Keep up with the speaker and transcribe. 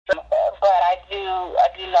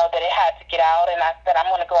out, and I said, I'm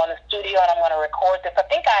going to go in the studio and I'm going to record this. I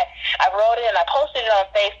think I wrote it and I posted it on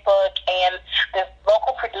Facebook, and this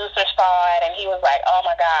local producer saw it, and he was like, oh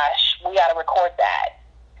my gosh, we got to record that.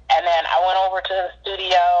 And then I went over to the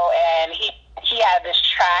studio, and he had this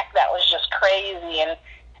track that was just crazy and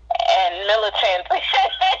militant.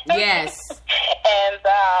 Yes. And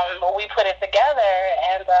we put it together,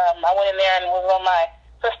 and I went in there and was on my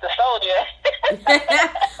Sister Soldier.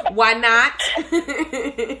 Why not?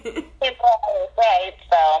 Right.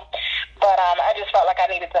 So, but I just felt like I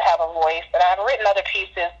needed to have a voice, and I've written other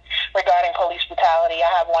pieces regarding police brutality.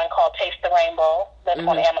 I have one called Taste the Rainbow that's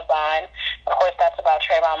on Amazon. Of course, that's about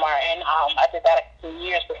Trayvon Martin. I did that a few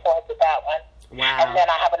years before I did that one. Wow. And then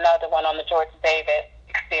I have another one on the George Davis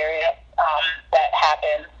experience that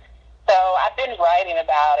happened. So I've been writing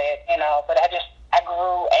about it, but I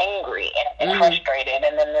grew angry and frustrated.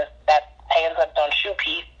 And then that Hands Up, Don't Shoot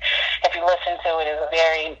piece, if you listen to it, is a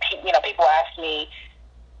very, people ask me,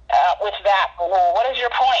 with that, well, what is your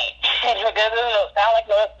point? And there doesn't sound like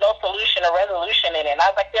no solution or resolution in it. And I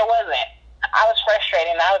was like, there wasn't. I was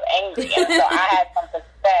frustrated and I was angry. And so I had something to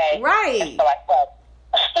say. Right. And so I said.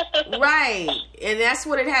 Right. And that's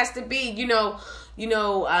what it has to be.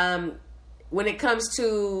 When it comes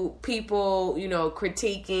to people,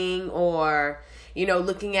 critiquing or,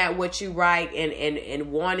 looking at what you write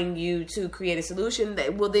and wanting you to create a solution,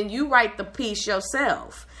 then you write the piece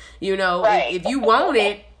yourself. Right. If you want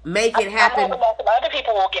it, make it happen. Other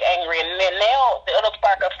people will get angry, and then it'll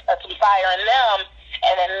spark some fire in them,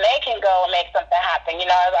 and then they can go and make something happen.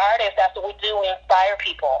 As artists, that's what we do. We inspire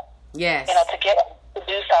people. Yes. To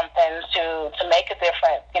do something, to make a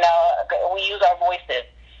difference. We use our voices.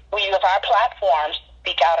 We use our platforms to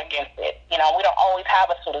speak out against it. We don't always have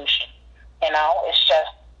a solution. It's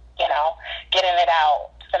just, getting it out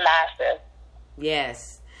to the masses.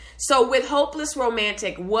 Yes. So with Hopeless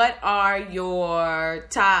Romantic, what are your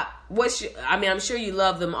top, I'm sure you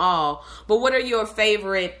love them all, but what are your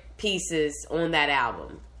favorite pieces on that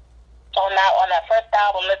album? On that first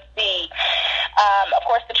album, let's see. Of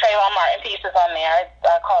course, the Trayvon Martin piece is on there.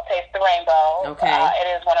 It's called Taste the Rainbow. Okay. It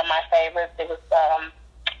is one of my favorites. It was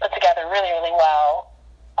put together really, really well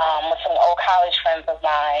with some old college friends of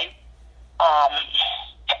mine.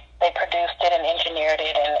 They produced it and engineered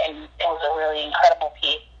it, and it was a really incredible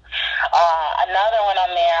piece. Another one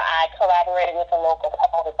on there, I collaborated with a local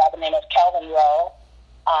poet by the name of Kelvin Rowe.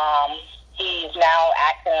 He's now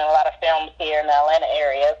acting in a lot of films here in the Atlanta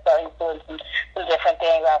area, so he's doing some different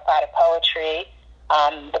things outside of poetry.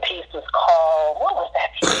 The piece was called, what was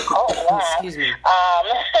that piece called? Excuse me.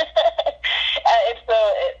 It's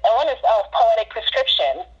Poetic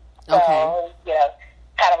Prescription. So, Okay.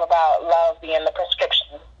 kind of about love being the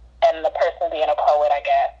prescription and the person being a poet, I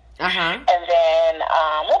guess. Uh-huh. And then,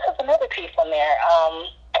 what was another piece on there?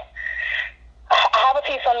 I have a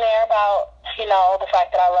piece on there about, the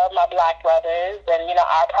fact that I love my black brothers and,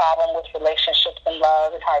 our problem with relationships and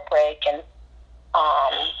love and heartbreak. And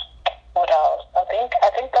what else? I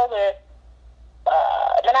think those are,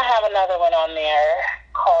 then I have another one on there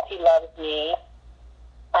called He Loves Me.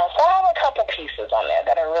 So I have a couple pieces on there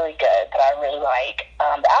that are really good, that I really like.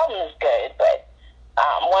 The album is good, but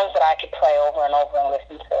ones that I could play over and over and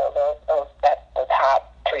listen to, that's the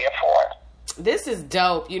top 3 or 4. This is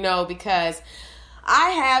dope, because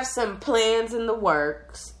I have some plans in the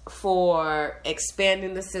works for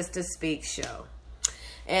expanding the Sister Speak show.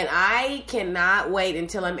 And I cannot wait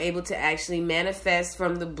until I'm able to actually manifest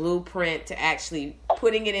from the blueprint to actually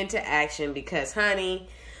putting it into action, because, honey,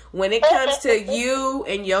 when it comes to you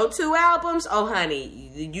and your 2 albums, oh,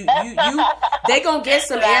 honey, they're going to get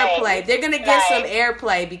some airplay. They're going to get some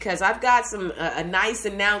airplay, because I've got a nice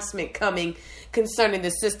announcement coming concerning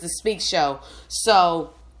the Sister Speak show.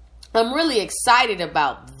 So I'm really excited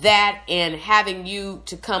about that, and having you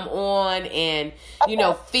to come on and,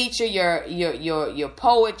 feature your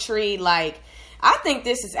poetry. Like, I think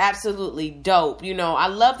this is absolutely dope. I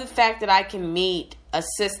love the fact that I can meet a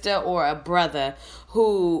sister or a brother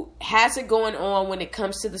who has it going on when it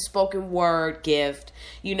comes to the spoken word gift.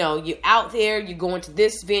 You're out there, you're going to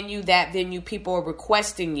this venue, that venue, people are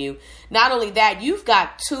requesting you. Not only that, you've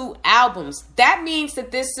got 2 albums. That means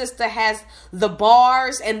that this sister has the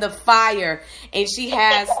bars and the fire, and she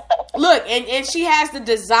has, and she has the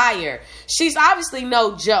desire. She's obviously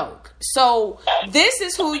no joke. So this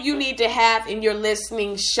is who you need to have in your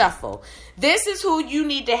listening shuffle. This is who you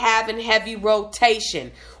need to have in heavy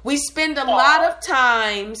rotation. We spend a lot of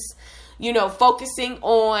times, focusing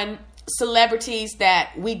on celebrities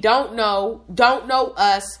that we don't know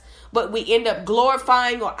us, but we end up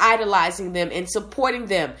glorifying or idolizing them and supporting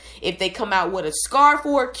them. If they come out with a scarf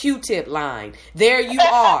or a Q-tip line, there you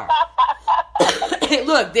are.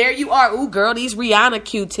 Look, there you are. Ooh, girl, these Rihanna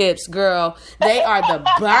Q-tips, girl, they are the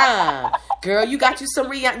bomb. Girl, you got you some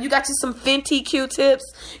Rihanna, you got you some Fenty Q-tips.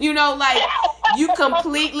 You know, like, you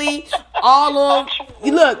completely all on.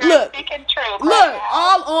 Look,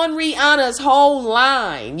 all on Rihanna's whole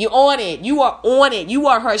line. You on it. You are on it. You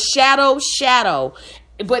are her shadow.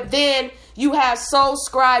 But then you have Soul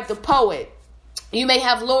Scribe the poet. You may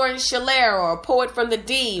have Lauren Schiller or a poet from the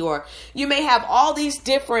D, or you may have all these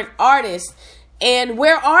different artists. And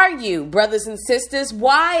where are you, brothers and sisters?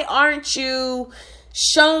 Why aren't you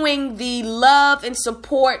showing the love and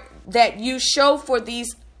support that you show for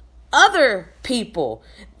these other people?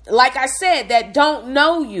 Like I said, that don't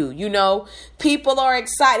know you, you know, people are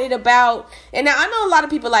excited about. And now I know a lot of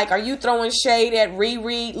people like, are you throwing shade at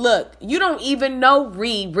Riri? Look, you don't even know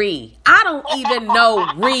Riri. I don't even know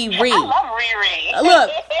Riri. I love Riri. Look,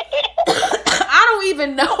 I don't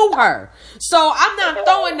even know her. So I'm not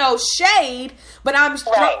throwing no shade, but I'm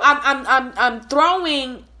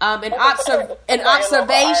throwing an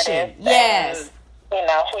observation. Yes. You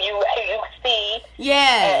know, who you see,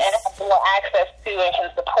 yes, and have more access to and can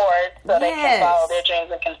support, so they can follow their dreams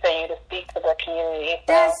and continue to speak to their community. So,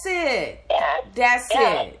 that's it.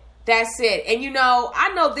 Yeah. That's it. And you know,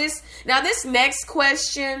 I know this. Now, this next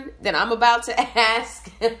question that I'm about to ask,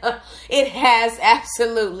 it has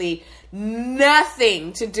absolutely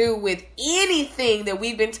nothing to do with anything that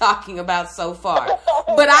we've been talking about so far.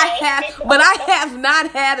 But I have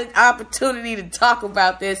not had an opportunity to talk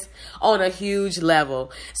about this on a huge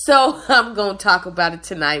level. So I'm going to talk about it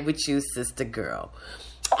tonight with you, sister girl.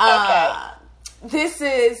 This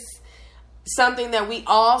is something that we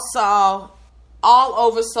all saw all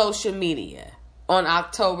over social media on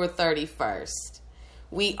October 31st.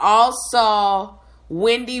 We all saw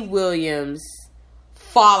Wendy Williams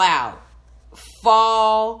fall out.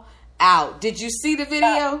 Did you see the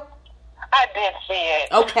video? I did see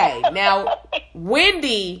it. Okay. Now,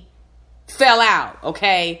 Wendy fell out.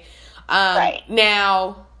 Okay. Right.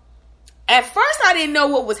 Now, at first I didn't know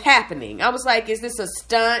what was happening. I was like, is this a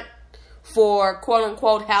stunt for quote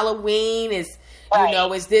unquote Halloween? Is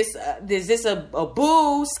this a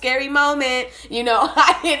boo scary moment? You know,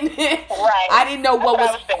 I didn't know what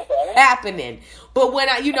was happening. But when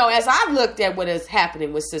as I looked at what is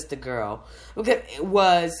happening with Sister Girl, because it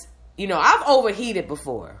was, I've overheated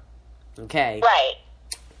before. Okay. Right.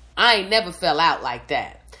 I ain't never fell out like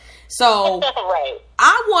that. So right.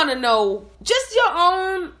 I want to know just your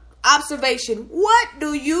own observation. What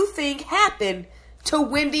do you think happened to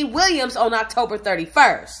Wendy Williams on October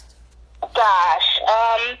 31st? Gosh,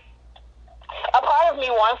 a part of me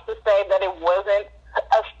wants to say that it wasn't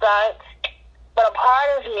a stunt, but a part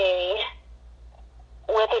of me,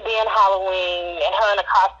 with it being Halloween and her in a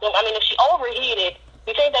costume, I mean, if she overheated,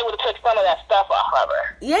 you think they would have took some of that stuff off of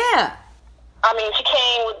her? Yeah. I mean, she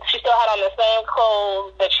still had on the same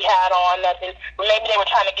clothes that she had on. Maybe they were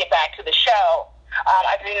trying to get back to the show.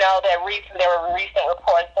 I do know that there were recent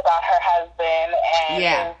reports about her husband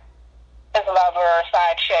and his lover,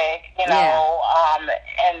 side chick, so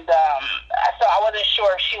I wasn't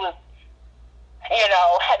sure if she was,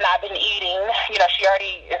 had not been eating. She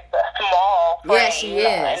already is small, yeah, she is,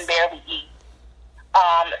 and barely eats.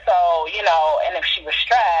 And if she was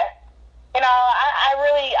stressed, I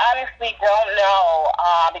really honestly don't know,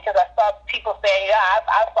 because I saw people saying,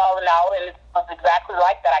 I've fallen out, and it was exactly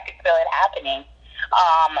like that. I could feel it happening.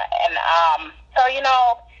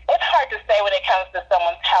 It's hard to say when it comes to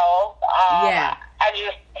someone's health. I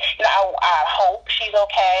just, I hope she's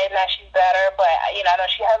okay and that she's better, but, I know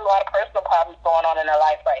she has a lot of personal problems going on in her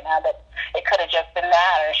life right now that it could have just been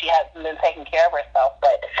that, or she hasn't been taking care of herself.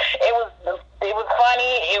 But it was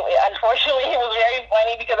funny. Unfortunately, it was very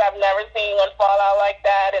funny because I've never seen one fall out like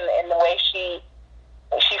that, and the way she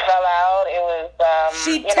fell out, it was,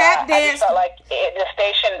 she tap danced. I just felt like the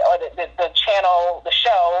station or the channel, the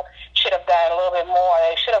show, should have done a little bit more.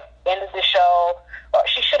 They should have ended the show, or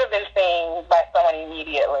she should have been seen by someone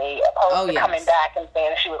immediately, opposed to coming back and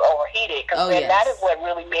saying she was overheated, because that is what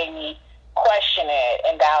really made me question it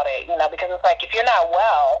and doubt it, because it's like, if you're not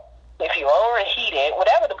well, if you overheated,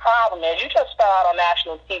 whatever the problem is, you just fell out on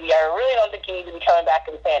national TV. I really don't think you need to be coming back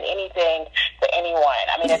and saying anything to anyone.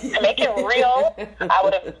 I mean, to make it real, for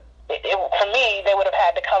me, they would have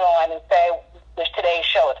had to come on and say, today's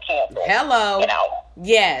show is canceled. Hello.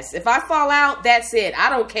 Yes. If I fall out, that's it. I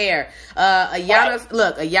don't care.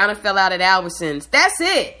 Ayana fell out at Albertsons. That's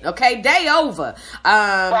it. Okay. Day over.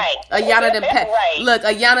 Ayana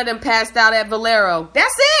done passed out at Valero.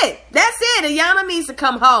 That's it. Ayana needs to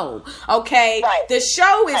come home. Okay. Right. The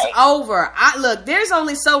show is over. There's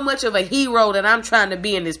only so much of a hero that I'm trying to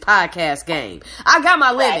be in this podcast game. I got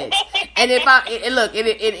my limits. And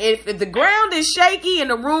if the ground is shaky and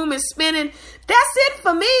the room is spinning, that's it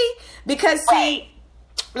for me. Because see,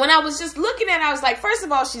 when I was just looking at it, I was like, first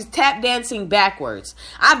of all, she's tap dancing backwards.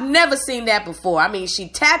 I've never seen that before. I mean, she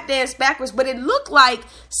tap danced backwards, but it looked like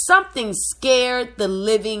something scared the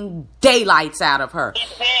living daylights out of her. It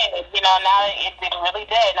did. Now it really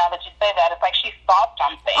did. Now that you say that, it's like she saw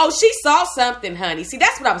something. Oh, she saw something, honey. See,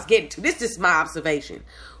 that's what I was getting to. This is my observation.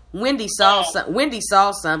 Wendy saw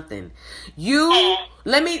something. The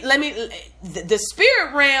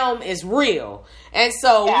spirit realm is real. And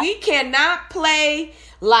so we cannot play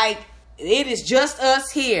like it is just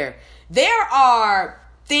us here. There are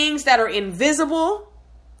things that are invisible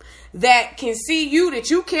that can see you that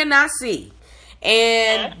you cannot see.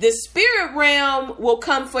 And the spirit realm will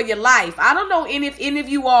come for your life. I don't know if any of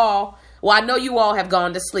you all, well, I know you all have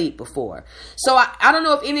gone to sleep before. So I don't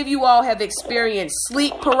know if any of you all have experienced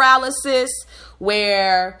sleep paralysis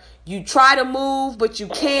where you try to move, but you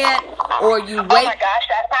can't, or you wake. Oh my gosh,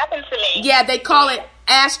 that happened to me. Yeah, they call it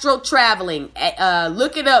astral traveling.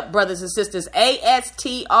 Look it up, brothers and sisters.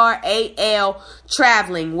 ASTRAL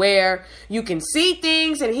traveling, where you can see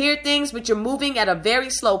things and hear things, but you're moving at a very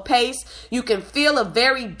slow pace. You can feel a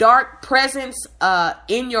very dark presence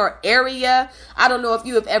in your area. I don't know if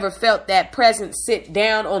you have ever felt that presence sit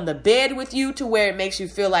down on the bed with you to where it makes you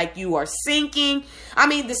feel like you are sinking. I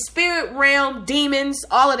mean, the spirit realm, demons,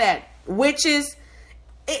 all of that, witches,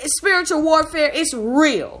 spiritual warfare, it's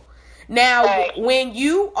real. Now, when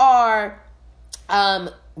you are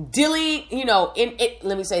dealing,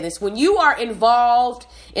 let me say this. When you are involved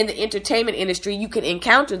in the entertainment industry, you can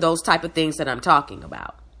encounter those type of things that I'm talking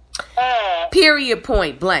about. Period,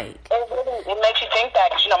 point blank. It makes you think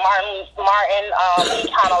that, Martin,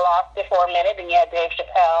 he kind of lost it for a minute, and you had Dave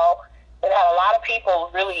Chappelle. We had a lot of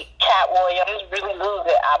people really, Cat Williams, really lose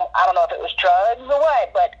it. I don't know if it was drugs or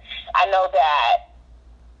what, but I know that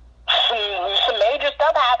some major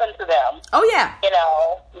stuff happened to them. Oh, yeah. And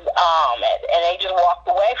they just walked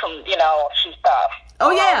away from, some stuff.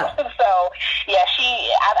 Oh, yeah. So, yeah,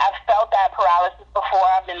 I've felt that paralysis before.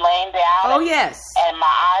 I've been laying down. Oh, yes. And my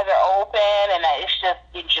eyes are open, and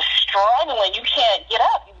you're just struggling. You can't get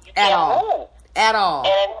up. You can't move. At all.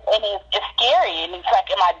 And it's scary. And it's like,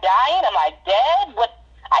 am I dying? Am I dead? What?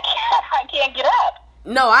 I can't get up.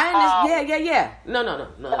 No, I understand. Yeah. No.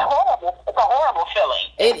 It's horrible. It's a horrible feeling.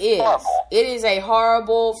 It is. Horrible. It is a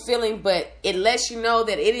horrible feeling, but it lets you know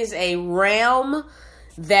that it is a realm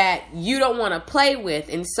that you don't want to play with.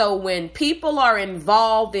 And so when people are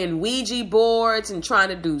involved in Ouija boards and trying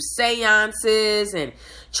to do seances and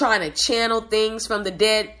trying to channel things from the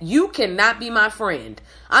dead, you cannot be my friend.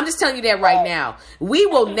 I'm just telling you that right now. We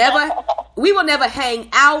will never hang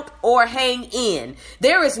out or hang in.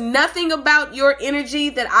 There is nothing about your energy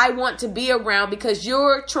that I want to be around because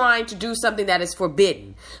you're trying to do something that is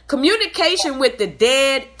forbidden. Communication with the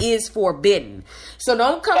dead is forbidden. So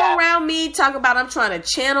don't come around me talking about I'm trying to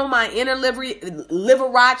channel my inner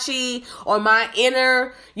Liberace or my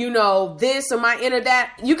inner, this or my inner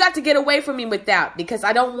that. You got to get away from me with that because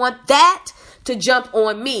I don't want that to jump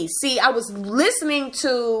on me. See, I was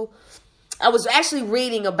actually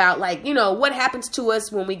reading about what happens to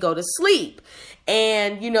us when we go to sleep.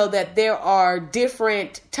 And that there are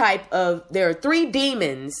there are 3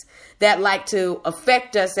 demons that like to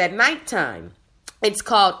affect us at nighttime. It's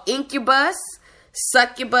called incubus,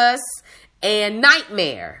 succubus, and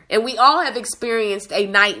nightmare. And we all have experienced a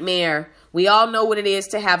nightmare. We all know what it is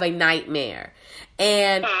to have a nightmare.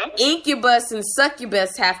 And incubus and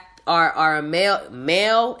succubus are a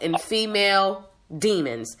male and female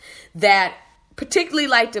demons that particularly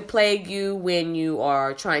like to plague you when you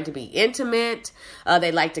are trying to be intimate.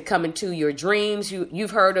 They like to come into your dreams.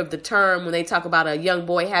 You've heard of the term when they talk about a young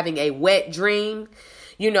boy having a wet dream.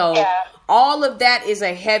 All of that is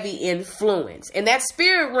a heavy influence. And that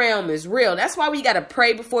spirit realm is real. That's why we got to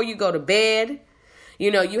pray before you go to bed.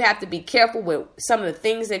 You have to be careful with some of the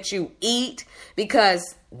things that you eat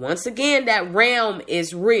because, once again, that realm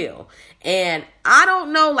is real. And I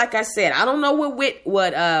don't know, like I said, I don't know what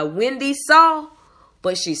Wendy saw,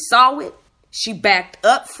 but she saw it. She backed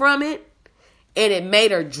up from it, and it made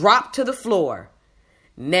her drop to the floor.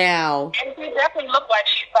 Now, and she definitely looked like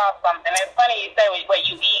she saw something. It's funny you say what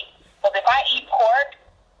you eat, because if I eat pork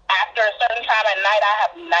after a certain time at night, I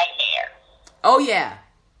have nightmares. Oh, yeah.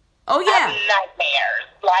 I have nightmares.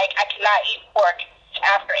 Like, I cannot eat pork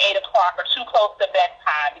after 8 o'clock or too close to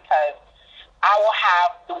bedtime because I will have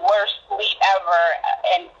the worst sleep ever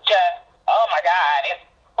and just, oh my God, it's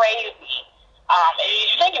crazy.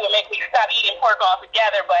 You think it would make me stop eating pork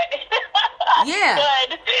altogether, but yeah,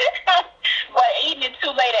 good. But eating it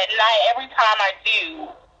too late at night, every time I do,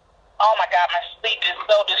 oh my God, my sleep is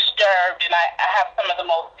so disturbed, and I have some of the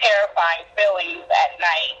most terrifying feelings at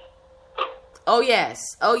night. Oh, yes.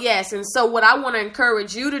 Oh, yes. And so what I want to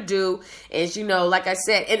encourage you to do is, you know, like I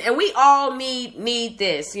said, and we all need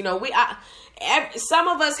this, you know, some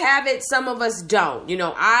of us have it, some of us don't. You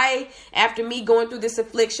know, after me going through this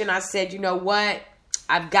affliction, I said, you know what,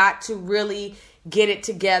 I've got to really get it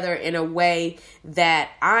together in a way that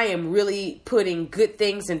I am really putting good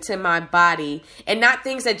things into my body, and not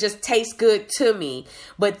things that just taste good to me,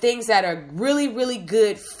 but things that are really, really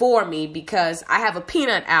good for me, because I have a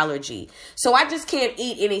peanut allergy. So I just can't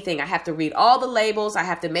eat anything. I have to read all the labels. I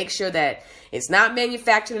have to make sure that it's not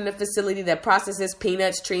manufactured in a facility that processes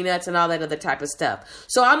peanuts, tree nuts, and all that other type of stuff.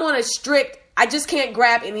 So I'm on a strict, I just can't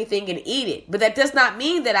grab anything and eat it. But that does not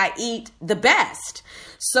mean that I eat the best.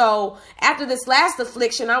 So after this last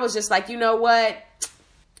affliction, I was just like, you know what?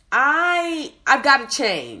 I've got to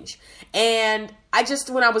change. And I just,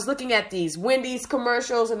 when I was looking at these Wendy's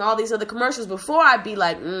commercials and all these other commercials before, I'd be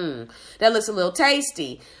like, that looks a little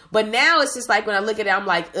tasty. But now it's just like, when I look at it, I'm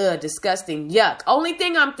like, disgusting, yuck. Only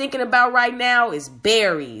thing I'm thinking about right now is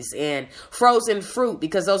berries and frozen fruit,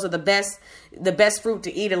 because those are the best fruit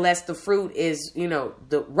to eat, unless the fruit is, you know,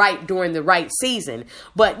 during the right season.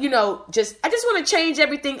 But, you know, I just want to change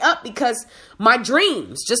everything up, because my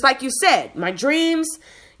dreams, just like you said, my dreams,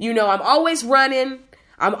 you know, I'm always running.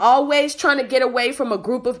 I'm always trying to get away from a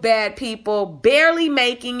group of bad people, barely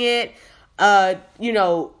making it, you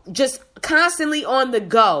know, just constantly on the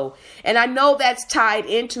go. And I know that's tied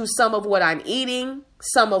into some of what I'm eating,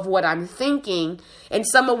 some of what I'm thinking, and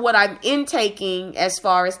some of what I'm intaking as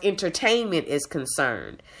far as entertainment is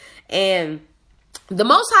concerned. And the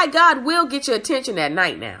Most High God will get your attention at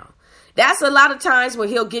night now. That's a lot of times when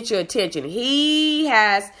he'll get your attention. He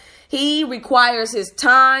requires his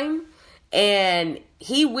time, and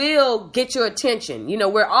he will get your attention. You know,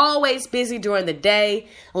 we're always busy during the day,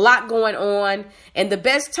 a lot going on. And the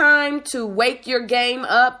best time to wake your game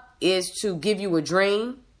up is to give you a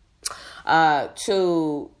dream,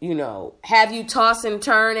 to, you know, have you toss and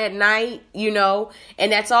turn at night, you know,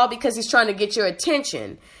 and that's all because he's trying to get your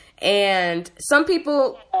attention. And some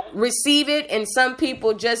people receive it, and some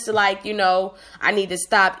people just like, you know, I need to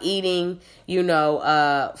stop eating, you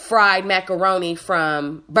know, fried macaroni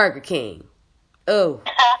from Burger King. Oh,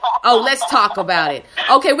 let's talk about it.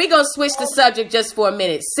 Okay, we're going to switch the subject just for a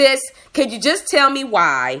minute. Sis, could you just tell me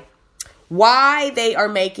why they are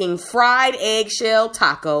making fried eggshell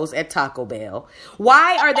tacos at Taco Bell?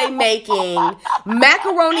 Why are they making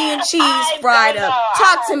macaroni and cheese fried up?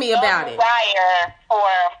 Talk to me about it. Desire for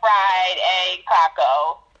a fried egg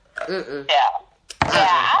taco. Yeah,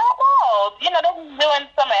 I don't know. You know, they're doing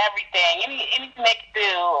some of everything. You need to make do.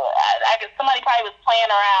 I guess somebody probably was playing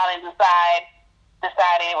around and decided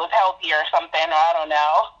it was healthier or something, or I don't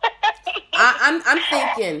know. I'm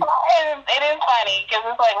thinking. It is funny, because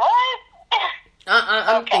it's like, what?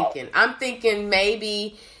 I'm thinking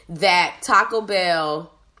maybe that Taco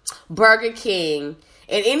Bell, Burger King,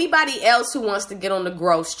 and anybody else who wants to get on the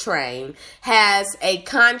gross train has a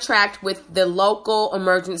contract with the local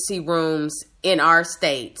emergency rooms in our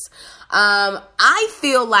states. I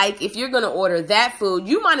feel like if you're going to order that food,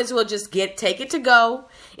 you might as well just take it to go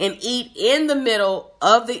and eat in the middle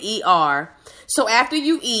of the ER. So after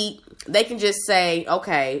you eat, they can just say,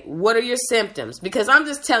 okay, what are your symptoms? Because I'm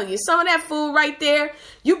just telling you, some of that food right there,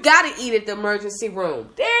 you got to eat at the emergency room.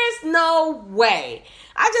 There's no way.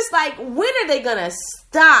 I just like, when are they going to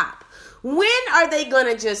stop? When are they going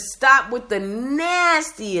to just stop with the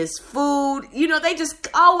nastiest food? You know, they just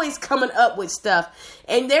always coming up with stuff.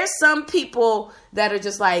 And there's some people that are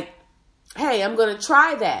just like, hey, I'm going to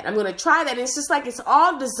try that. I'm going to try that. And it's just like, it's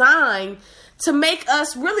all designed to make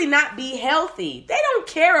us really not be healthy. They don't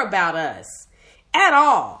care about us at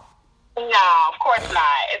all. No, of course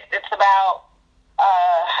not. It's about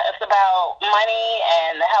money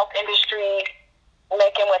and the health industry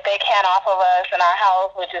making what they can off of us and our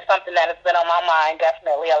health, which is something that has been on my mind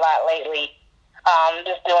definitely a lot lately.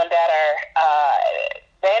 Just doing better.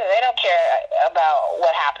 They don't care about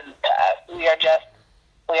what happens to us.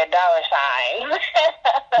 We are dollar signs.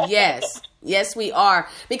 Yes, we are.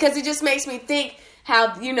 Because it just makes me think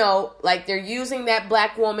how, you know, like they're using that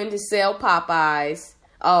black woman to sell Popeyes.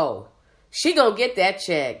 Oh, she gonna get that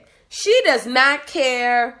check. She does not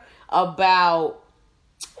care about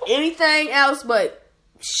anything else, but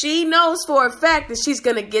she knows for a fact that she's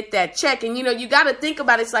going to get that check. And, you know, you got to think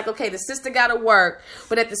about it. It's like, okay, the sister got to work.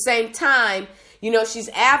 But at the same time, you know, she's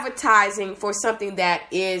advertising for something that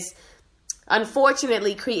is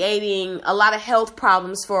unfortunately creating a lot of health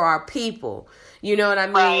problems for our people. You know what I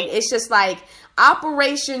mean? Right. It's just like,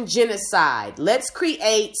 Operation Genocide. Let's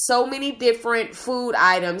create so many different food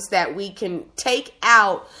items that we can take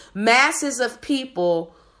out masses of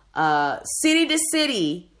people, city to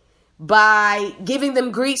city, by giving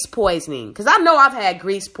them grease poisoning. Because I know I've had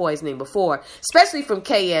grease poisoning before, especially from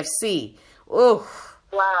KFC. Ooh.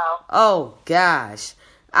 Wow. Oh, gosh.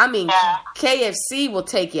 I mean, yeah. KFC will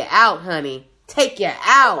take you out, honey. Take you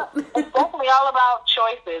out. It's definitely all about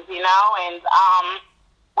choices, you know, and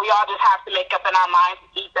we all just have to make up in our minds to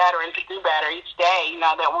eat better and to do better each day, you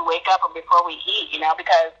know, that we wake up and before we eat, you know,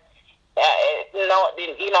 because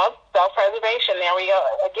self-preservation, there we go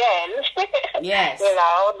again. Yes. You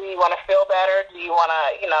know, do you want to feel better? Do you want to,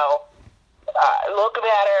 look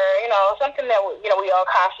better? You know, something that, we all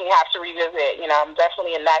constantly have to revisit. You know, I'm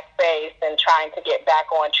definitely in that space and trying to get back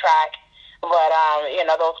on track. But,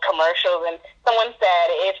 those commercials, and someone said,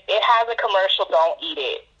 if it has a commercial, don't eat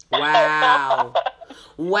it. Wow.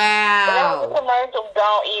 Wow. If it has a commercial,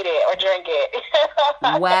 don't eat it or drink it.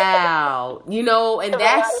 Wow. And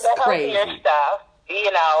that's crazy. Stuff,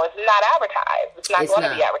 it's not advertised. It's not going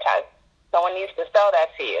to be advertised. Someone needs to sell that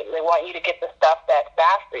to you. They want you to get the stuff that's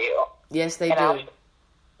bad for you. Yes, they do.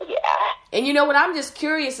 Yeah. And you know what? I'm just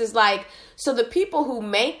curious is like, so the people who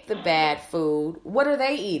make the bad food, what are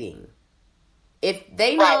they eating? If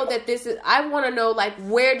they know that this is, I want to know, like,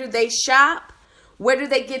 where do they shop? Where do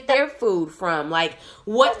they get their food from? Like,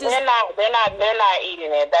 what does... They're not eating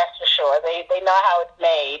it, that's for sure. They know how it's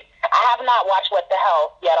made. I have not watched What the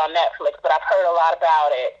Health yet on Netflix, but I've heard a lot about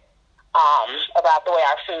it, about the way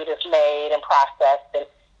our food is made and processed. And,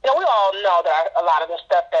 we all know that a lot of the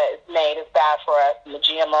stuff that is made is bad for us, and the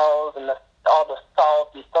GMOs and all the salt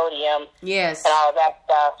and sodium. Yes. And all of that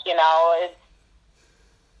stuff, we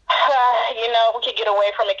could get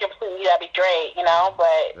away from it completely, that'd be great,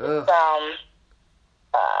 but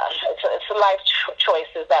it's a life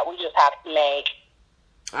choices that we just have to make.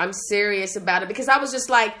 I'm serious about it because I was just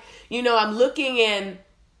like, I'm looking and,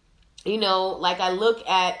 like I look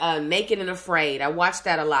at Naked and Afraid. I watch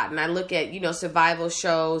that a lot. And I look at, survival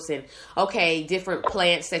shows and, okay, different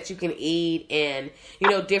plants that you can eat and,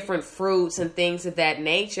 different fruits and things of that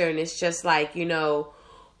nature. And it's just like,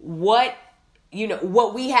 what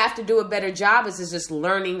we have to do a better job is just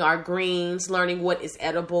learning our greens, learning what is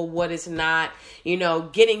edible, what is not,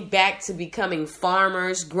 getting back to becoming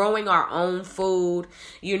farmers, growing our own food,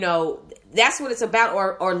 that's what it's about,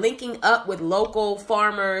 or linking up with local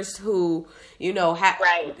farmers who,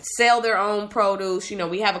 sell their own produce.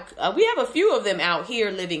 We have a few of them out here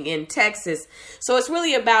living in Texas. So it's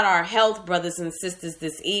really about our health, brothers and sisters,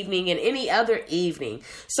 this evening and any other evening.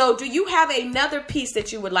 So do you have another piece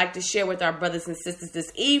that you would like to share with our brothers and sisters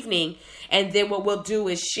this evening? And then what we'll do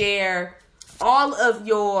is share all of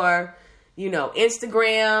your,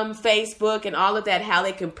 Instagram, Facebook, and all of that, how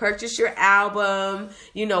they can purchase your album,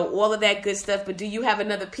 all of that good stuff. But do you have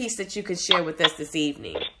another piece that you could share with us this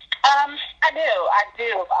evening? I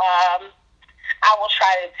do. I will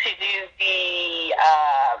try to do the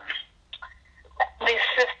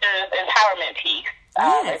sisters empowerment piece.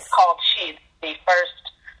 Yes. It's called "She," the first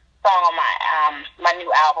song on my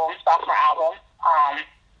new album, sophomore album.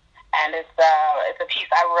 And it's a piece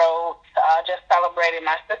I wrote just celebrating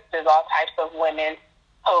my sisters, all types of women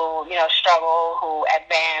who struggle, who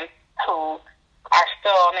advance, who are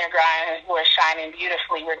still on their grind, who are shining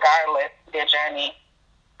beautifully regardless of their journey.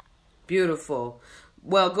 Beautiful.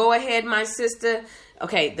 Well, go ahead, my sister.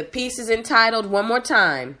 Okay, the piece is entitled one more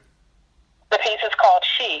time. The piece is called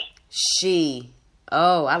 "She." She.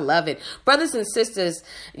 Oh, I love it. Brothers and sisters,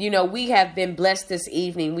 we have been blessed this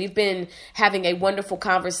evening. We've been having a wonderful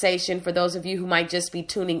conversation for those of you who might just be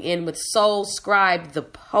tuning in with Soul Scribe, the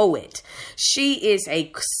poet. She is a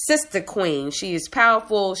sister queen. She is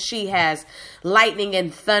powerful. She has lightning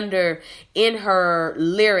and thunder in her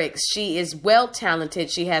lyrics. She is well talented.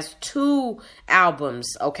 She has 2 albums,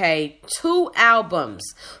 okay? 2 albums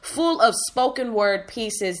full of spoken word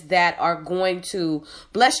pieces that are going to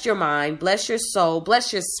bless your mind, bless your soul,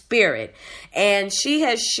 bless your spirit. And she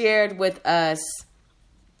has shared with us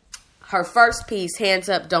her first piece, Hands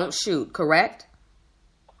Up, Don't Shoot, correct?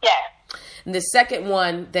 Yeah. And the second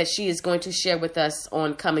one that she is going to share with us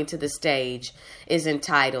on Coming to the Stage is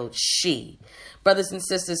entitled She. Brothers and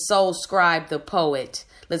sisters, Soul Scribe, the poet.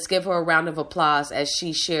 Let's give her a round of applause as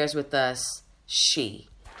she shares with us She.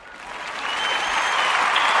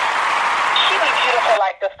 She was beautiful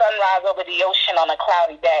like the sunrise over the ocean on a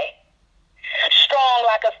cloudy day. Strong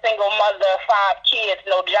like a single mother, 5 kids,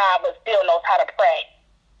 no job, but still knows how to pray.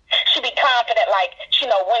 She be confident like she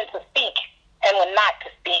know when to speak and when not to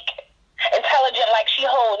speak. Intelligent like she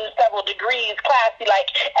holding several degrees. Classy like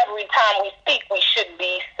every time we speak we should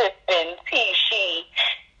be sipping tea. She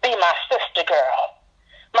be my sister girl.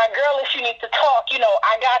 My girl, if you need to talk, you know,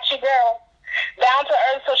 I got you, girl. Down to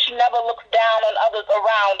earth so she never looks down on others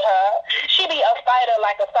around her. She be a fighter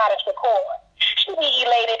like a Scottish record. She be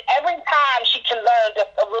elated every time she can learn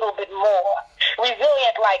just a little bit more.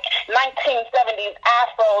 Resilient like 1970s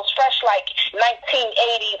afros, fresh like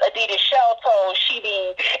 1980s Adidas shell toes. She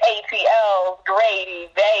be ATL's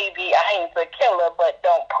Grady, baby. I ain't the killer, but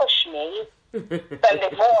don't push me.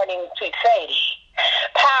 Sunday morning, sweet Sadie.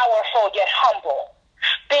 Powerful yet humble.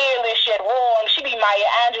 Fearless yet warm. She be Maya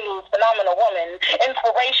Angelou's phenomenal woman.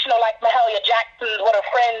 Inspirational like Mahalia Jackson's. What a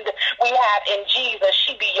friend we have in Jesus.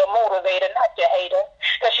 She be your motivator, not your hater.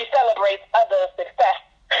 Because she celebrates others' success.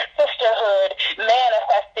 Sisterhood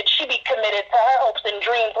manifested. She be committed to her hopes and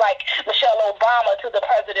dreams like Michelle Obama to the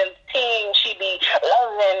president's team. She be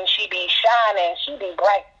loving. She be shining. She be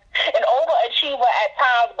bright. An overachiever at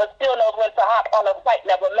times, but still knows when to hop on a flight,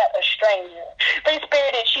 never met a stranger.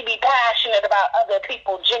 Free-spirited, she be passionate about other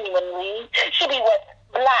people genuinely. She be what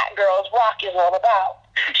black girls rock is all about.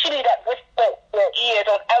 She be that whisper in your ear,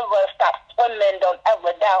 don't ever stop swimming, don't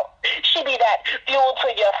ever doubt. She be that fuel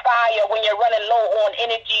to your fire when you're running low on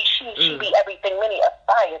energy. She be everything many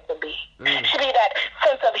aspire to be. She be that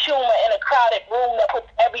sense of humor in a crowded room that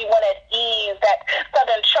puts everyone at ease, that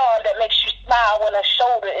southern charm that makes you smile when a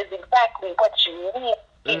shoulder is exactly what you need.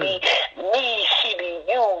 She be me, she be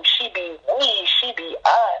you, she be we, she be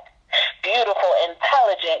us. Beautiful,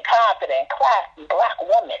 intelligent, confident, classy black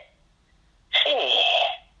woman.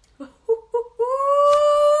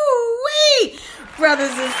 Wee!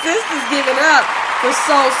 Brothers and sisters, give it up for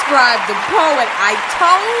Soul Scribe the poet. I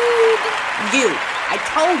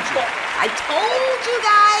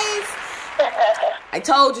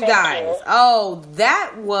told you guys. Oh,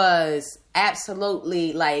 that was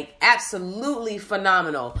absolutely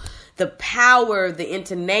phenomenal. The power, the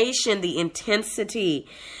intonation, the intensity.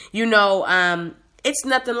 You know, it's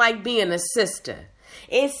nothing like being a sister.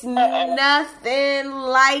 It's nothing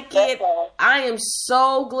like it. I am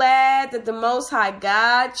so glad that the Most High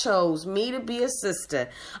God chose me to be a sister.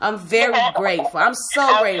 I'm very grateful. I'm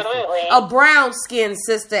so grateful. A brown-skinned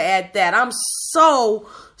sister at that. I'm so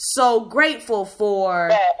grateful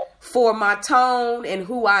for my tone and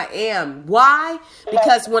who I am. Why?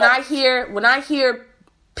 Because when I hear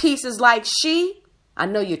pieces like she, I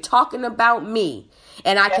know you're talking about me.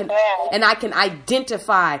 And I can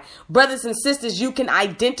identify, brothers and sisters, you can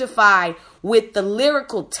identify with the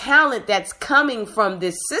lyrical talent that's coming from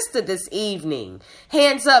this sister this evening.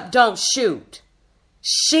 Hands up, don't shoot.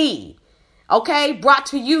 She, okay, brought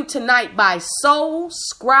to you tonight by Soul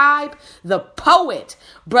Scribe the poet,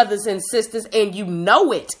 brothers and sisters, and you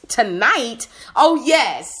know it tonight. Oh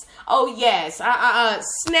yes.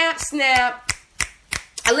 Snap.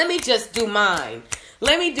 Let me just do mine.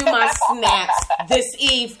 Let me do my snaps this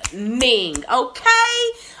evening, okay?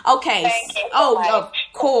 Thank you so much.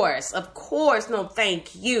 Of course. No,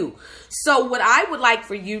 thank you. So what I would like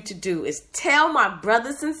for you to do is tell my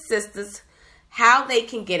brothers and sisters how they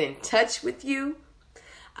can get in touch with you,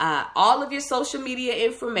 all of your social media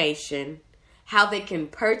information, how they can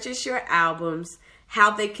purchase your albums, how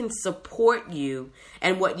they can support you,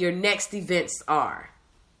 and what your next events are.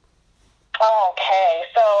 Okay,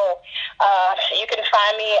 so you can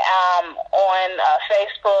find me on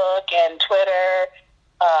Facebook and Twitter,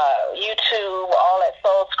 YouTube, all at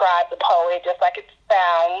Soul Scribe the Poet, just like it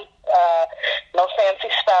sounds. No fancy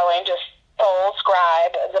spelling, just Soul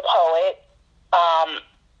Scribe the Poet.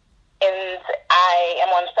 And I am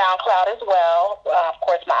on SoundCloud as well. Of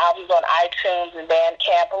course, my album's on iTunes and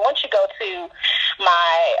Bandcamp. And once you go to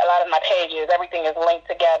a lot of my pages, everything is linked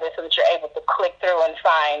together so that you're able to click through and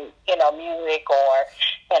find, music or,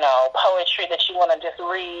 poetry that you want to just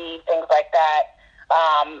read, things like that.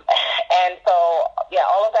 And so,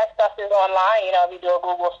 all of that stuff is online. If you do a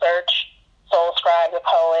Google search, Soul Scribe the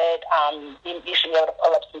Poet, you should be able to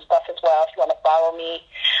pull up some stuff as well if you want to follow me.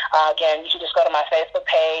 Again, you can just go to my Facebook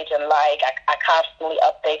page and I constantly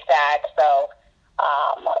update that.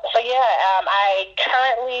 I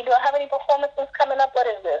currently, do I have any performances coming up? What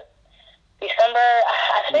is this? December?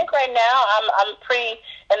 I think right now I'm pretty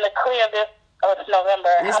in the clear of this. Oh, it's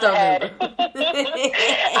November. It's November.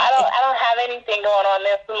 I don't have anything going on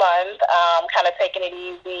this month. Kind of taking it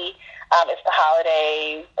easy. It's the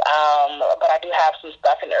holidays, but I do have some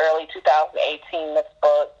stuff in early 2018 that's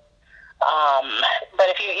booked. But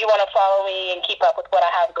if you want to follow me and keep up with what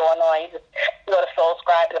I have going on, you just go to Soul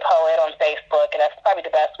Scribe the Poet on Facebook, and that's probably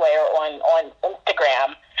the best way, or on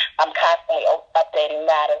Instagram. I'm constantly updating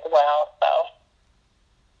that as well.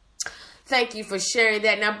 Thank you for sharing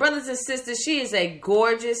that. Now, brothers and sisters, she is a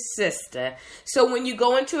gorgeous sister. So when you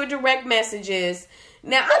go into her direct messages,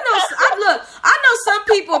 now I know some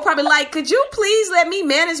people are probably like, could you please let me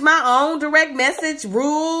manage my own direct message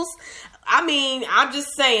rules? I mean, I'm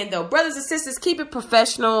just saying though, brothers and sisters, keep it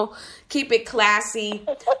professional, keep it classy.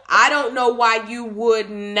 I don't know why you would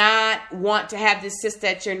not want to have this sister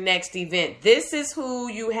at your next event. This is who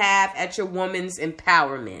you have at your woman's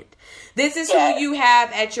empowerment. This is who you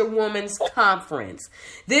have at your woman's conference.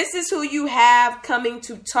 This is who you have coming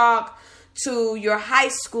to talk to your high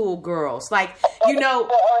school girls. Like, you know.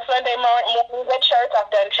 On Sunday mornings at church,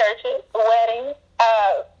 I've done churches, weddings,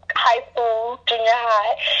 high school, junior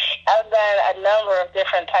high. I've done a number of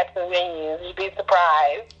different types of venues. You'd be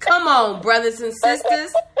surprised. Come on, brothers and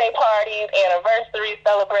sisters. Birthday parties, anniversary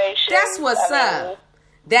celebrations. That's what's up.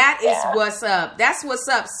 That is what's up. That's what's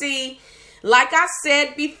up. See, like I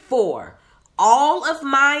said before, all of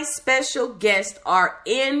my special guests are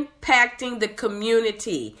impacting the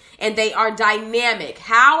community, and they are dynamic.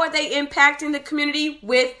 How are they impacting the community?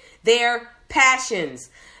 With their passions.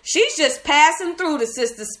 She's just passing through the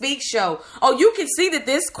Sister Speak show. Oh, you can see that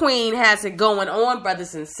this queen has it going on,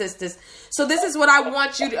 brothers and sisters. So this is what I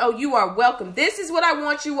want you to, oh, you are welcome. This is what I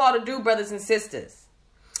want you all to do, brothers and sisters.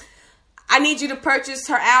 I need you to purchase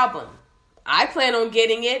her album. I plan on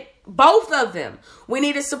getting it. Both of them. We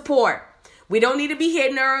need a support. We don't need to be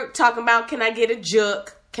hitting her talking about, can I get a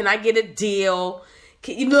juke? Can I get a deal?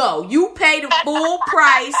 No, you pay the full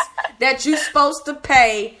price that you're supposed to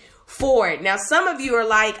pay for it. Now, some of you are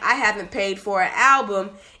like, I haven't paid for an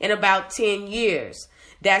album in about 10 years.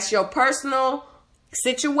 That's your personal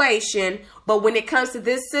situation. But when it comes to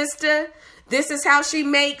this sister, this is how she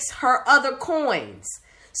makes her other coins.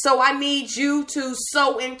 So I need you to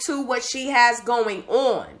sow into what she has going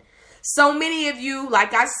on. So many of you,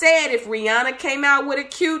 like I said, if Rihanna came out with a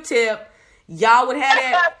Q-tip, y'all would have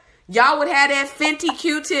that. Y'all would have that Fenty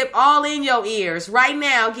Q-tip all in your ears right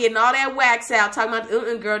now, getting all that wax out, talking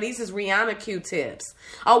about, girl, these is Rihanna Q-tips.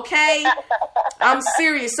 Okay? I'm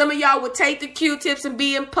serious. Some of y'all would take the Q-tips and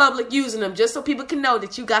be in public using them just so people can know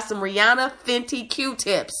that you got some Rihanna Fenty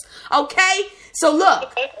Q-tips. Okay? So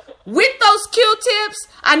look, with those Q-tips,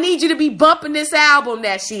 I need you to be bumping this album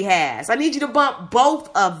that she has. I need you to bump both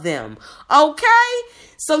of them. Okay?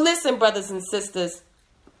 So listen, brothers and sisters.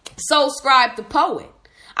 So Scribe the Poet.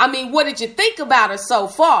 I mean, what did you think about her so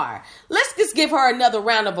far? Let's just give her another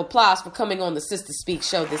round of applause for coming on the Sister Speak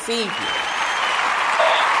show this evening.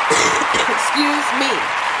 Excuse me.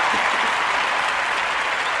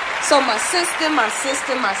 So my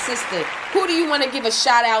sister, who do you want to give a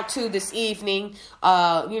shout out to this evening?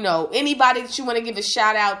 Anybody that you want to give a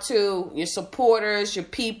shout out to, your supporters, your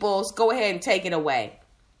peoples, go ahead and take it away.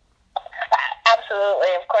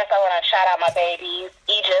 Absolutely. Of course, I want to shout out my babies,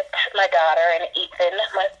 Egypt, my daughter, and Ethan,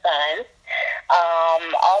 my son.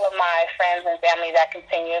 All of my friends and family that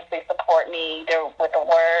continuously support me either with a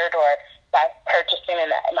word or by purchasing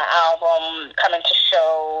my album, coming to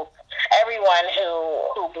shows. Everyone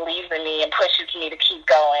who believes in me and pushes me to keep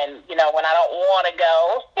going, when I don't want to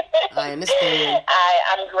go. I understand.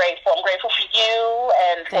 I'm grateful. I'm grateful for you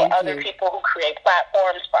and for other people who create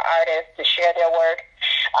platforms for artists to share their work,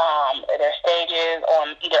 their stages,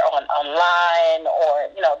 either online or,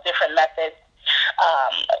 different methods.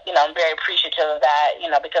 I'm very appreciative of that,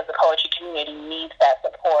 because the poetry community needs that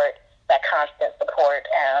support, that constant support.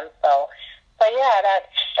 And so yeah,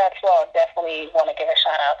 that's what I definitely want to give a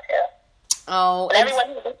shout out to. Oh, and everyone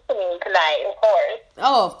who's listening tonight, of course.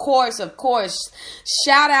 Oh, of course.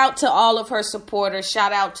 Shout out to all of her supporters.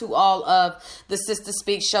 Shout out to all of the Sister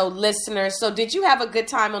Speak show listeners. So did you have a good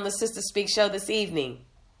time on the Sister Speak show this evening?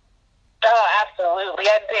 Oh, absolutely.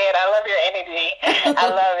 I did. I love your energy. I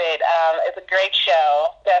love it. It's a great show.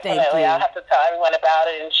 Definitely. I'll have to tell everyone about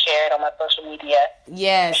it and share it on my social media.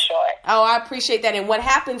 Yes. For sure. Oh, I appreciate that. And what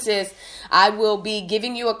happens is I will be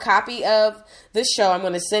giving you a copy of the show. I'm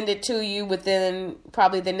going to send it to you within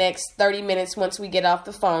probably the next 30 minutes once we get off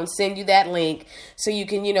the phone. Send you that link so you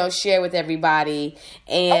can, share with everybody.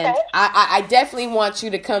 And okay. I definitely want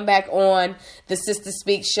you to come back on the Sister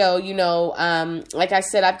Speak show. Like I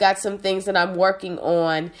said, I've got some things that I'm working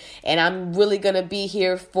on, and I'm really going to be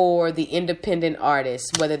here for the independent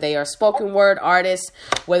artists, whether they are spoken word artists,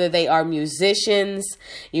 whether they are musicians.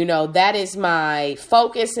 That is my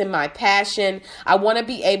focus and my passion. I want to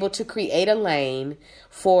be able to create a lane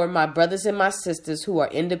for my brothers and my sisters who are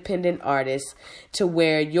independent artists, to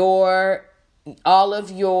where all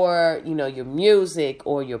of your your music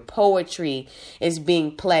or your poetry is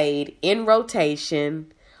being played in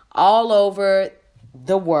rotation all over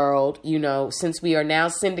the world, you know, since we are now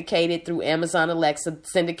syndicated through Amazon Alexa.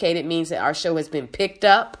 Syndicated means that our show has been picked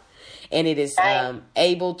up and it is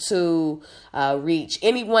able to reach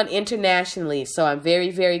anyone internationally. So I'm very,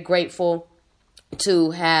 very grateful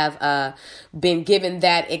to have been given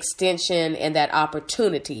that extension and that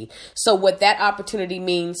opportunity. So what that opportunity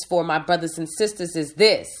means for my brothers and sisters is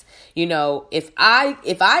this: you know, if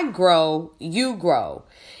I grow, you grow.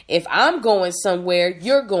 If I'm going somewhere,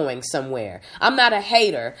 you're going somewhere. I'm not a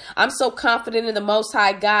hater. I'm so confident in the Most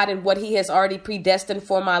High God and what He has already predestined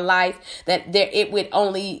for my life that it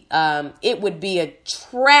would be a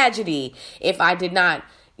tragedy if I did not,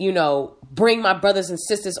 you know, bring my brothers and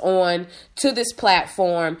sisters on to this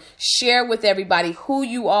platform, share with everybody who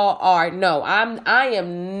you all are. No, I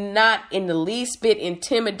am not in the least bit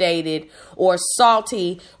intimidated or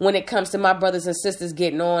salty when it comes to my brothers and sisters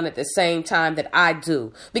getting on at the same time that I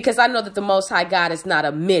do, because I know that the Most High God is not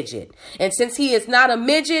a midget. And since He is not a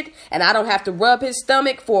midget and I don't have to rub His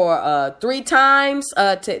stomach for 3 times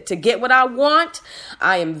to get what I want,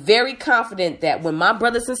 I am very confident that when my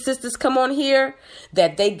brothers and sisters come on here,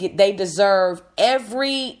 that they deserve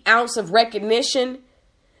every ounce of recognition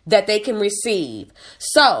that they can receive.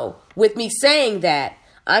 So with me saying that,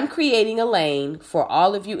 I'm creating a lane for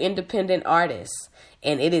all of you independent artists,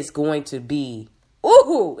 and it is going to be,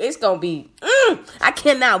 it's going to be, I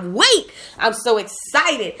cannot wait. I'm so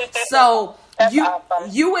excited. So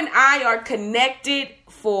you and I are connected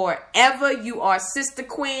forever. You are Sister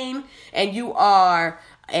Queen, and you are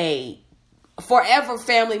a forever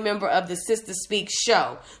family member of the Sister Speak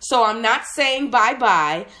show. So I'm not saying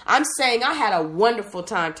bye-bye. I'm saying I had a wonderful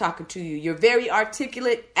time talking to you. You're very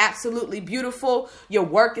articulate, absolutely beautiful. Your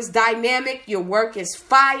work is dynamic. Your work is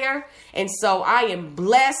fire. And so I am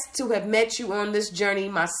blessed to have met you on this journey,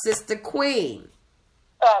 my Sister Queen.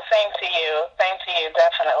 Oh, same to you. Same to you.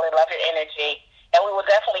 Definitely love your energy. And we will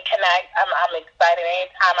definitely connect. I'm excited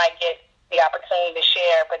anytime I get the opportunity to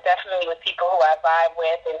share, but definitely with people who I vibe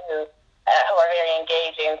with and who are very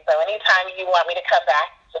engaging. So anytime you want me to come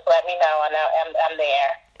back, just let me know. I know I'm there.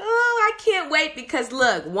 Oh, I can't wait, because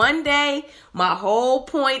look, one day my whole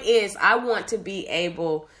point is I want to be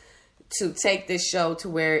able to take this show to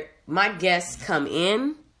where my guests come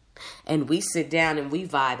in and we sit down and we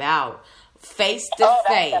vibe out face to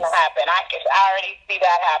face. That's gonna happen. I already see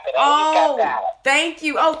that happening. Oh, you got that. Thank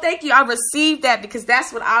you. Oh, thank you. I received that, because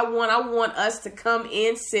that's what I want. I want us to come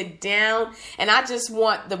in, sit down, and I just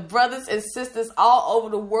want the brothers and sisters all over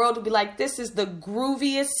the world to be like, this is the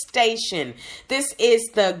grooviest station. This is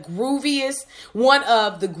the grooviest, one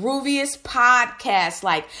of the grooviest podcasts.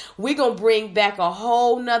 Like, we're going to bring back a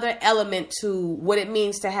whole nother element to what it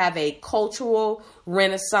means to have a cultural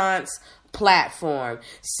renaissance platform.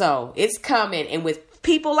 So it's coming, and with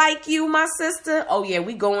people like you, my sister, oh yeah,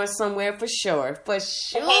 we going somewhere for sure. So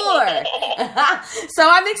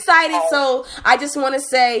I'm excited. So I just want to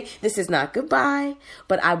say this is not goodbye,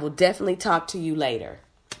 but I will definitely talk to you later.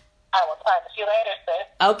 I will talk to you later, sis.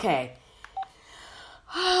 Okay.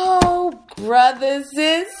 Oh, brothers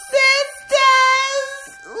and sisters,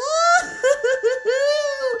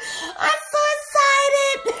 I'm so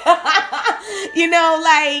excited. You know,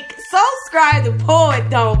 like, Soul Scribe the poet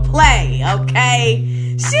don't play, okay?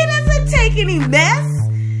 She doesn't take any mess.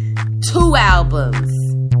 2 albums.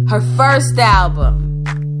 Her first album,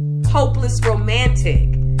 Hopeless Romantic.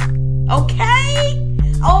 Okay?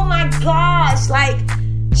 Oh my gosh. Like,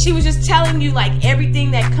 she was just telling you, like,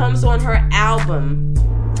 everything that comes on her album,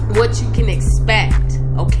 what you can expect.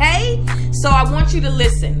 Okay? So I want you to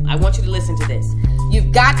listen. I want you to listen to this.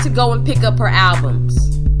 You've got to go and pick up her albums.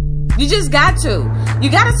 You just got to. You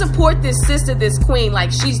got to support this sister, this queen. Like,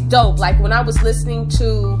 she's dope. Like, when I was listening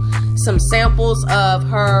to some samples of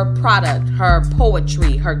her product, her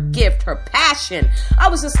poetry, her gift, her passion, I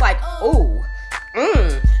was just like, ooh,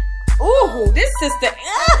 this sister,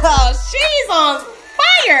 she's on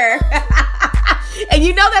fire. And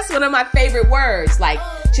you know that's one of my favorite words. Like,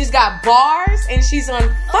 she's got bars and she's on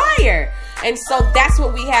fire. And so that's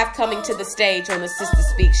what we have coming to the stage on the Sister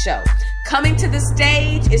Speak show. Coming to the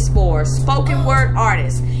stage is for spoken word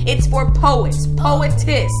artists. It's for poets,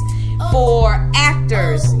 poetess, for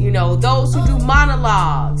actors, you know, those who do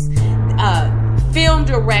monologues, film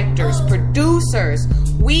directors, producers.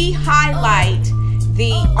 We highlight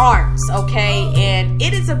the arts, okay? And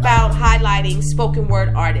it is about highlighting spoken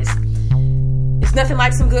word artists. It's nothing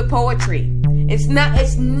like some good poetry. It's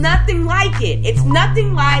nothing like it. It's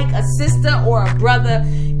nothing like a sister or a brother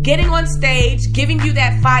getting on stage, giving you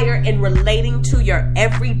that fire and relating to your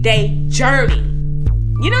everyday journey.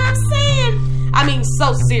 You know what I'm saying? I mean,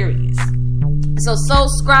 so serious. So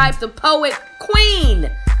Scribe the poet queen,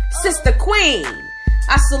 Sister Queen,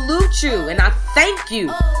 I salute you and I thank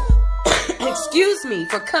you, excuse me,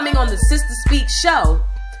 for coming on the Sister Speak show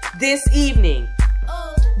this evening.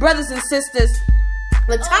 Brothers and sisters,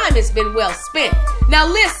 the time has been well spent. Now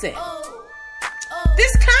listen,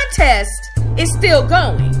 this contest is still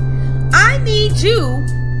going. I need you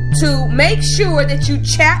to make sure that you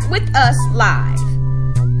chat with us live.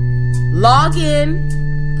 Log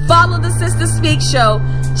in, follow the Sister Speak show,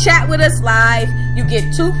 chat with us live. You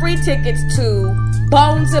get 2 free tickets to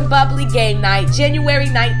Bones and Bubbly Game Night, January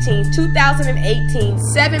 19, 2018,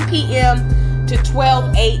 7 p.m. to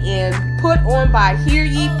 12 a.m. Put on by Hear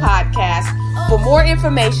Ye Podcast. For more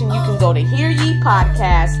information, you can go to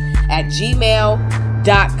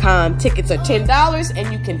hearyepodcast@gmail.com. Tickets are $10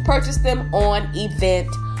 and you can purchase them on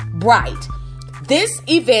Eventbrite. This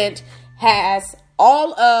event has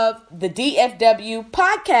all of the DFW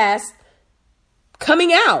podcasts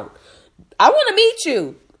coming out. I want to meet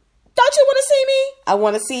you. Don't you want to see me? I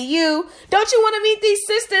want to see you. Don't you want to meet these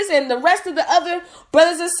sisters and the rest of the other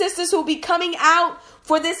brothers and sisters who will be coming out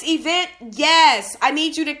for this event? Yes, I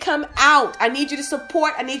need you to come out. I need you to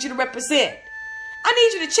support. I need you to represent. I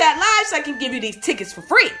need you to chat live so I can give you these tickets for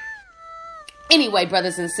free. Anyway,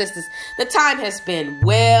 brothers and sisters, the time has been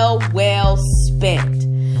well spent.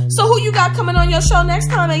 So who you got coming on your show next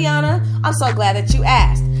time, Ayana? I'm so glad that you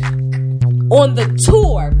asked. On the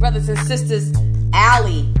tour, brothers and sisters,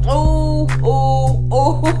 Allie.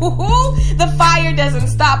 The fire doesn't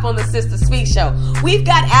stop on the Sister Speak show. We've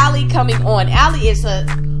got Allie coming on. Allie is an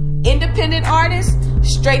independent artist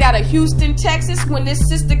straight out of Houston, Texas. When this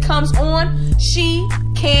sister comes on, she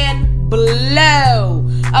can blow.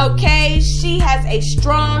 Okay? She has a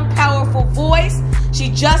strong, powerful voice. She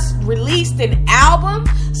just released an album.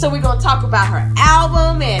 So we're going to talk about her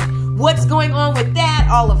album and what's going on with that,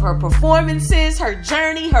 all of her performances, her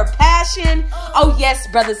journey, her passion. Oh, yes,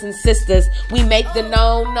 brothers and sisters, we make the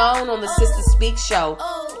known on the Sister Speak show.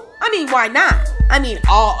 I mean, why not? I mean,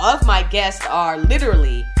 all of my guests are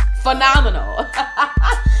literally phenomenal.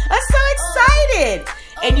 I'm so excited.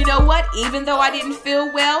 And you know what? Even though I didn't feel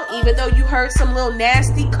well, even though you heard some little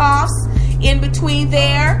nasty coughs in between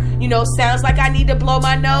there, sounds like I need to blow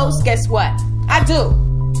my nose. Guess what? I do.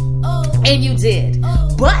 And you did.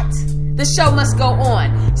 But the show must go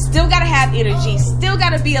on. Still got to have energy. Still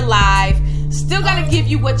got to be alive. Still got to give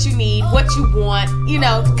you what you need, what you want.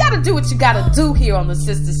 Got to do what you got to do here on the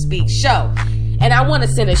Sister Speak show. And I want to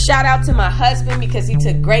send a shout out to my husband because he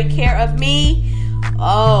took great care of me.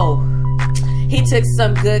 Oh, he took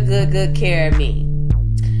some good care of me.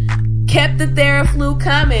 Kept the Theraflu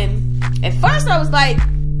coming. At first I was like,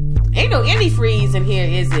 ain't no antifreeze in here,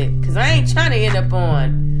 is it? Because I ain't trying to end up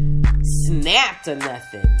on Snapped or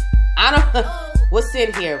nothing. I don't know what's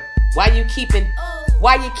in here. Why you keeping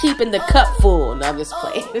the cup full? No, I'm just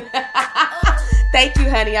playing. Thank you,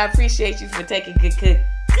 honey. I appreciate you for taking good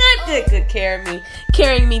care of me,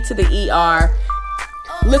 carrying me to the ER,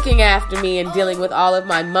 looking after me and dealing with all of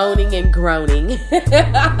my moaning and groaning.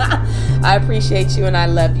 I appreciate you and I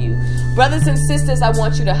love you. Brothers and sisters, I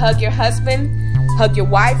want you to hug your husband, hug your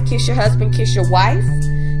wife, kiss your husband, kiss your wife,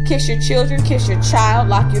 kiss your children, kiss your child,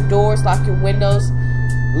 lock your doors, lock your windows.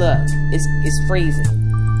 Look, it's freezing.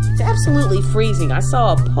 It's absolutely freezing. I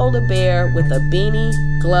saw a polar bear with a beanie,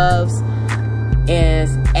 gloves, and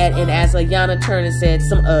as Ayana turned and said,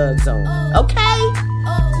 some Uggs on. Okay?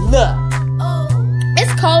 Look,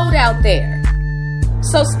 it's cold out there.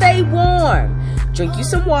 So stay warm. Drink you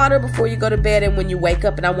some water before you go to bed and when you wake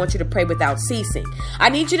up, and I want you to pray without ceasing. I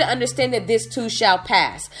need you to understand that this too shall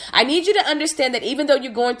pass. I need you to understand that even though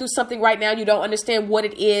you're going through something right now, you don't understand what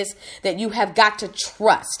it is, that you have got to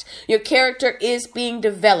trust. Your character is being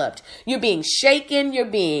developed. You're being shaken. You're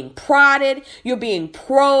being prodded. You're being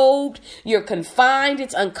probed. You're confined.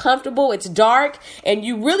 It's uncomfortable. It's dark. And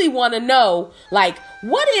you really want to know,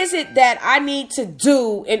 what is it that I need to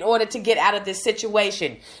do in order to get out of this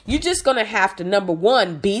situation? You're just going to have to, number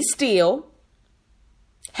one, be still,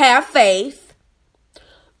 have faith,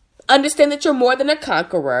 understand that you're more than a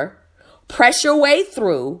conqueror, press your way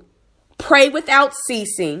through, pray without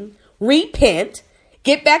ceasing, repent,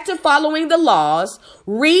 get back to following the laws,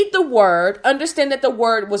 read the word, understand that the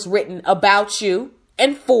word was written about you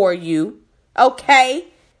and for you, okay?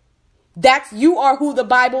 You are who the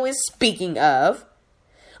Bible is speaking of.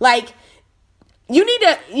 You need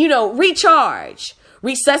to, recharge,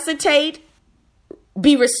 resuscitate,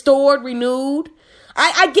 be restored, renewed.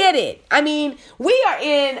 I get it. I mean, we are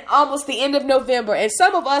in almost the end of November, and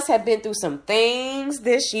some of us have been through some things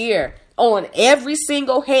this year. On every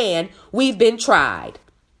single hand, we've been tried.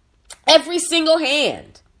 Every single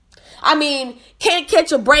hand. I mean, can't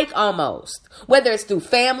catch a break almost. Whether it's through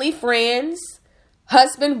family, friends,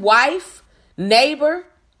 husband, wife, neighbor,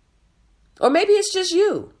 or maybe it's just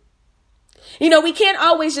you. You know, we can't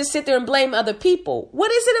always just sit there and blame other people.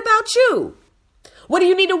 What is it about you? What do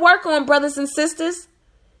you need to work on, brothers and sisters?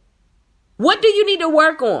 What do you need to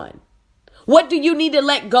work on? What do you need to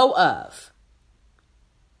let go of?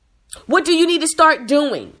 What do you need to start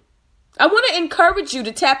doing? I want to encourage you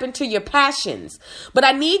to tap into your passions, but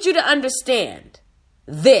I need you to understand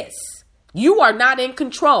this. You are not in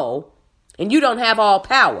control and you don't have all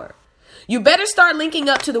power. You better start linking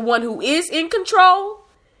up to the one who is in control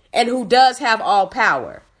and who does have all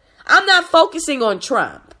power. I'm not focusing on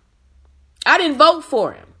Trump. I didn't vote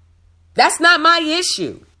for him. That's not my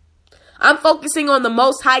issue. I'm focusing on the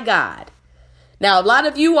Most High God. Now, a lot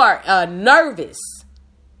of you are nervous.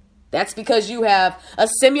 That's because you have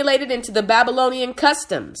assimilated into the Babylonian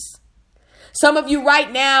customs. Some of you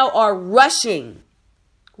right now are rushing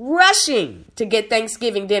to get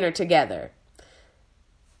Thanksgiving dinner together.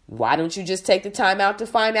 Why don't you just take the time out to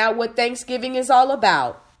find out what Thanksgiving is all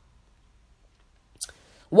about?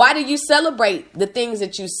 Why do you celebrate the things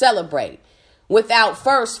that you celebrate without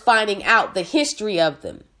first finding out the history of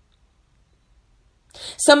them?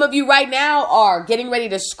 Some of you right now are getting ready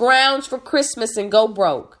to scrounge for Christmas and go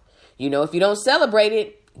broke. You know, if you don't celebrate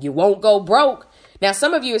it, you won't go broke. Now,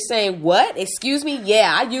 some of you are saying, what? Excuse me?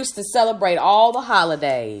 Yeah, I used to celebrate all the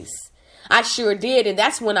holidays. I sure did. And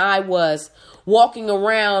that's when I was walking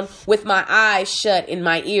around with my eyes shut and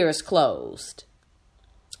my ears closed.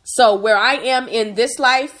 So where I am in this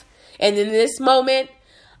life and in this moment,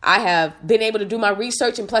 I have been able to do my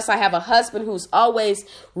research. And plus I have a husband who's always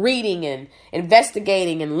reading and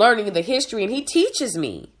investigating and learning the history. And he teaches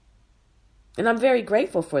me. And I'm very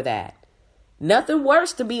grateful for that. Nothing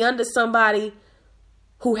worse to be under somebody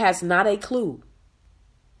who has not a clue.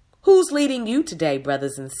 Who's leading you today,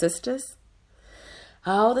 brothers and sisters?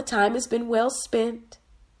 Oh, the time has been well spent.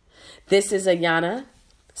 This is Ayana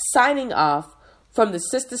signing off from the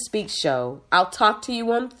Sister Speak Show. I'll talk to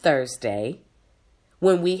you on Thursday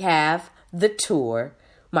when we have the tour.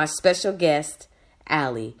 My special guest,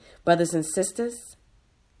 Allie. Brothers and sisters,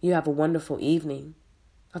 you have a wonderful evening.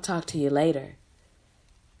 I'll talk to you later.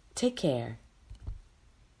 Take care.